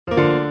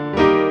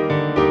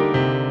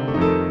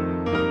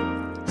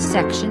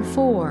Section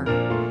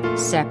 4.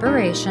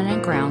 Separation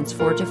and Grounds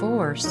for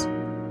Divorce.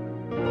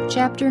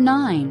 Chapter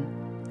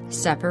 9.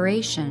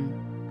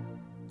 Separation.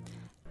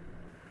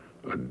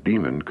 A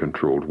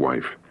demon-controlled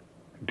wife.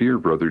 Dear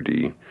Brother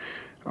D.,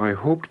 I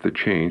hoped the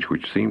change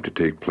which seemed to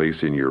take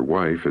place in your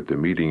wife at the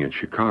meeting in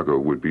Chicago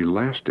would be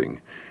lasting,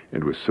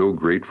 and was so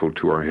grateful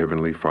to our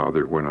Heavenly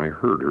Father when I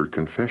heard her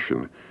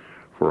confession,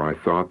 for I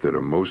thought that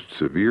a most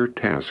severe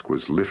task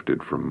was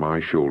lifted from my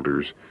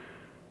shoulders,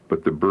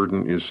 but the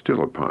burden is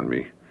still upon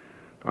me.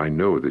 I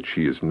know that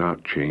she is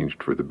not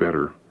changed for the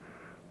better.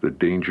 The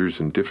dangers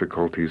and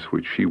difficulties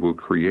which she will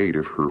create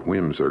if her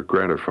whims are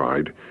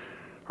gratified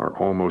are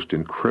almost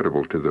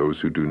incredible to those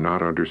who do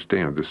not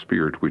understand the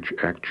spirit which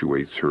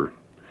actuates her.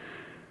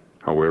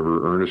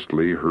 However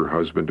earnestly her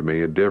husband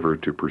may endeavor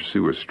to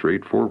pursue a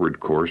straightforward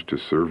course to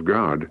serve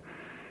God,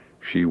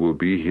 she will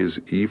be his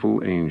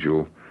evil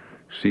angel,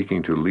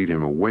 seeking to lead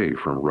him away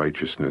from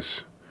righteousness.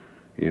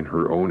 In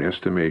her own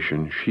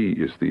estimation, she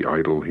is the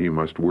idol he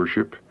must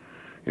worship.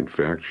 In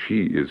fact,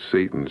 she is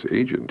Satan's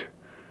agent,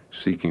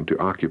 seeking to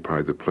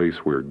occupy the place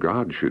where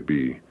God should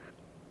be.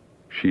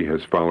 She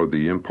has followed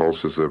the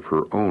impulses of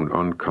her own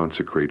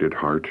unconsecrated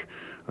heart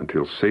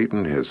until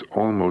Satan has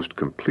almost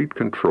complete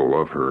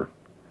control of her.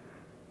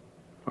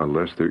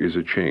 Unless there is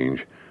a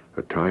change,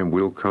 a time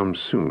will come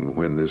soon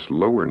when this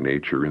lower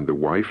nature in the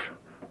wife,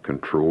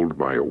 controlled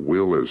by a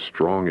will as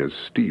strong as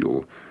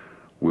steel,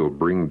 will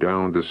bring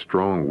down the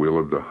strong will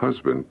of the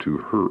husband to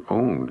her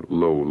own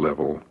low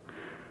level.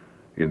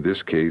 In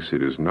this case,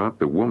 it is not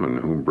the woman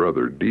whom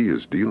Brother D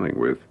is dealing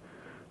with,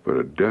 but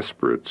a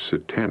desperate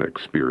satanic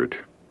spirit.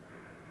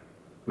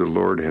 The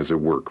Lord has a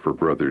work for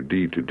Brother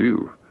D to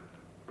do,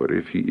 but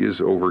if he is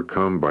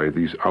overcome by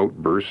these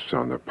outbursts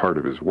on the part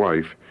of his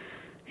wife,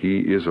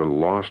 he is a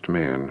lost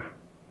man,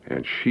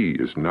 and she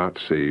is not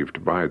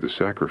saved by the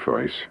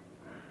sacrifice.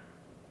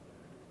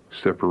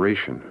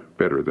 Separation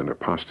better than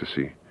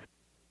apostasy.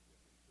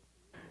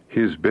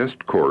 His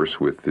best course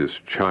with this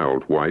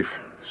child wife,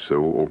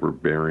 so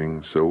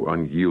overbearing, so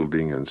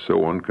unyielding, and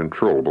so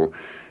uncontrollable,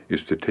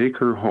 is to take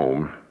her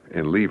home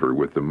and leave her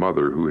with the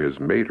mother who has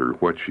made her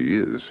what she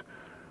is.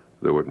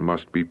 Though it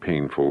must be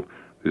painful,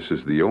 this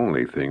is the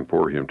only thing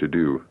for him to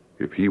do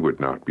if he would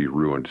not be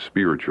ruined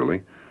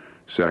spiritually,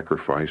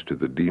 sacrificed to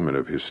the demon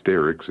of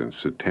hysterics and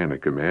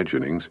satanic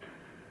imaginings.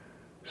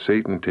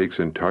 Satan takes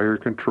entire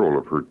control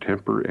of her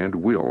temper and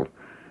will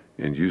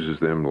and uses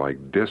them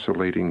like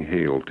desolating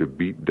hail to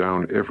beat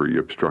down every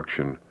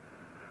obstruction.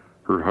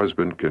 Her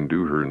husband can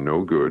do her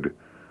no good,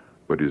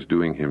 but is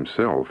doing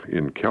himself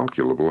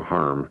incalculable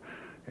harm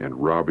and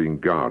robbing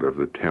God of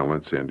the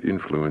talents and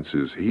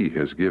influences he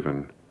has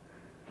given.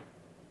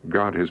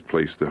 God has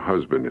placed the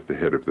husband at the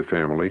head of the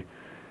family,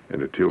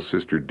 and until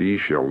Sister D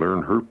shall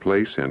learn her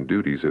place and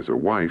duties as a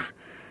wife,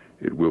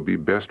 it will be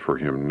best for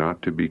him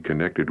not to be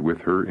connected with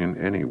her in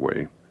any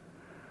way.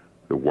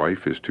 The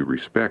wife is to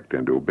respect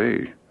and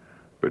obey,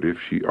 but if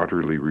she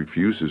utterly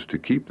refuses to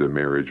keep the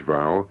marriage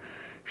vow,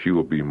 she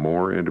will be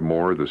more and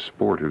more the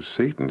sport of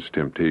Satan's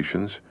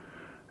temptations,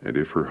 and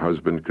if her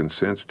husband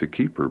consents to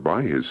keep her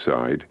by his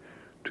side,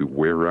 to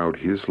wear out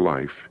his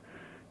life,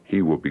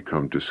 he will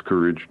become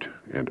discouraged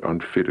and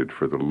unfitted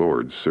for the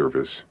Lord's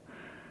service.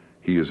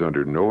 He is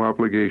under no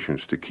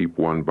obligations to keep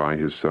one by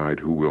his side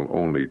who will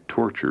only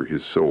torture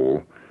his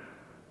soul.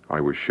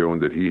 I was shown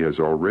that he has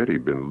already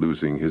been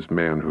losing his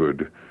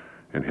manhood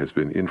and has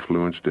been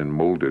influenced and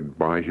molded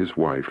by his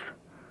wife.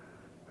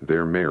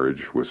 Their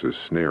marriage was a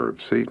snare of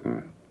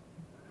Satan.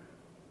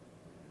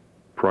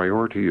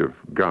 Priority of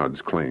God's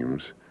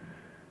claims.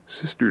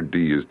 Sister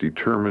D is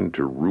determined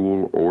to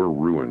rule or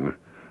ruin.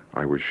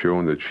 I was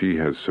shown that she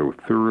has so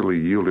thoroughly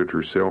yielded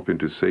herself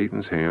into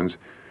Satan's hands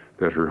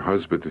that her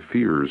husband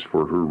fears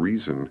for her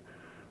reason,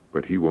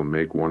 but he will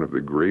make one of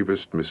the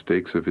gravest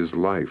mistakes of his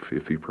life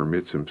if he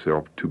permits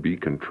himself to be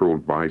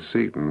controlled by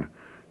Satan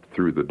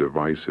through the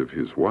device of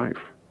his wife.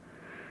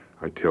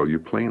 I tell you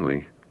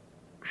plainly,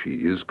 she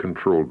is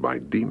controlled by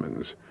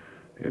demons,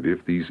 and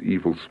if these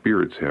evil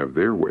spirits have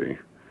their way,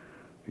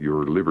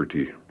 your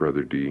liberty,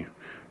 Brother D,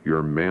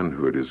 your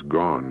manhood is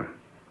gone.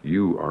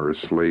 You are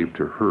a slave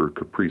to her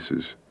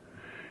caprices.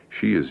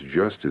 She is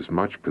just as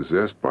much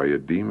possessed by a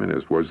demon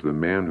as was the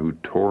man who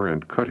tore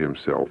and cut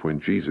himself when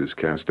Jesus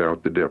cast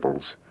out the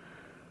devils.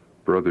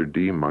 Brother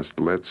D must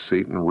let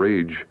Satan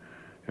rage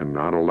and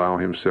not allow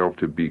himself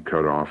to be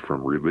cut off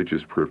from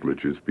religious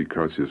privileges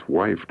because his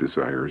wife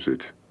desires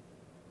it.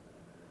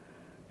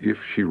 If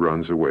she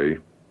runs away,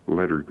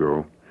 let her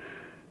go.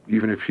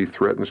 Even if she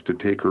threatens to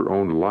take her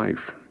own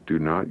life, do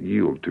not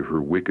yield to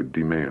her wicked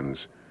demands.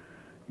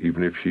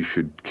 Even if she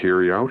should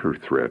carry out her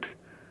threat,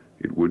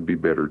 it would be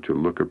better to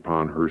look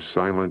upon her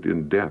silent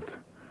in death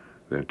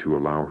than to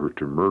allow her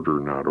to murder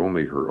not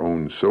only her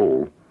own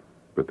soul,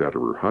 but that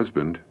of her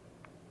husband,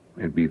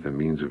 and be the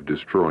means of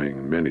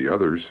destroying many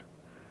others.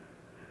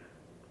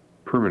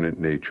 Permanent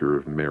nature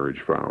of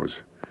marriage vows.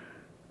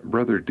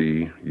 Brother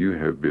D, you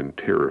have been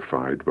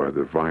terrified by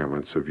the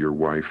violence of your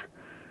wife,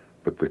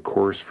 but the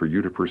course for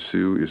you to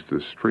pursue is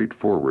the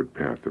straightforward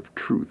path of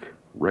truth,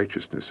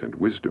 righteousness, and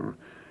wisdom.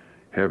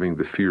 having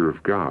the fear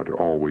of God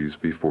always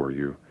before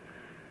you.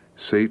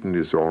 Satan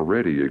is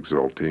already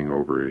exulting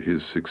over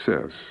his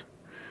success.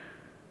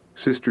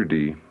 Sister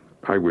D,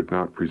 I would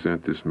not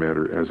present this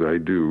matter as I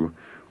do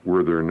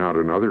were there not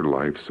another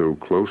life so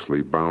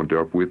closely bound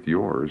up with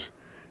yours,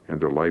 and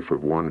the life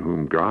of one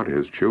whom God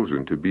has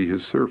chosen to be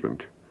his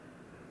servant.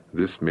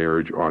 This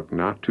marriage ought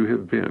not to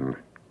have been,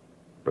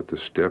 but the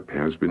step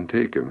has been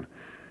taken,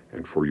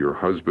 and for your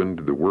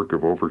husband the work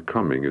of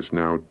overcoming is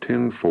now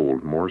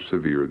tenfold more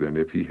severe than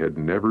if he had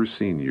never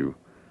seen you.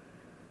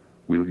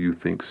 Will you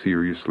think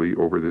seriously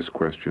over this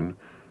question,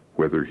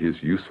 whether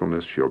his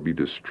usefulness shall be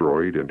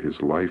destroyed and his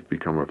life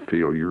become a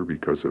failure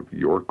because of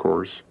your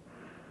course?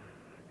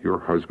 Your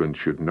husband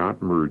should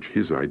not merge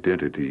his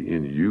identity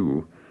in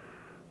you.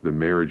 The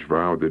marriage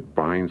vow that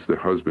binds the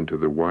husband to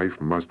the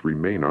wife must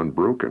remain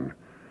unbroken,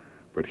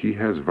 but he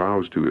has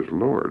vows to his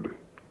Lord,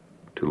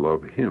 to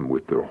love him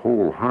with the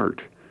whole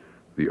heart,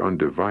 the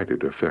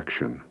undivided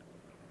affection.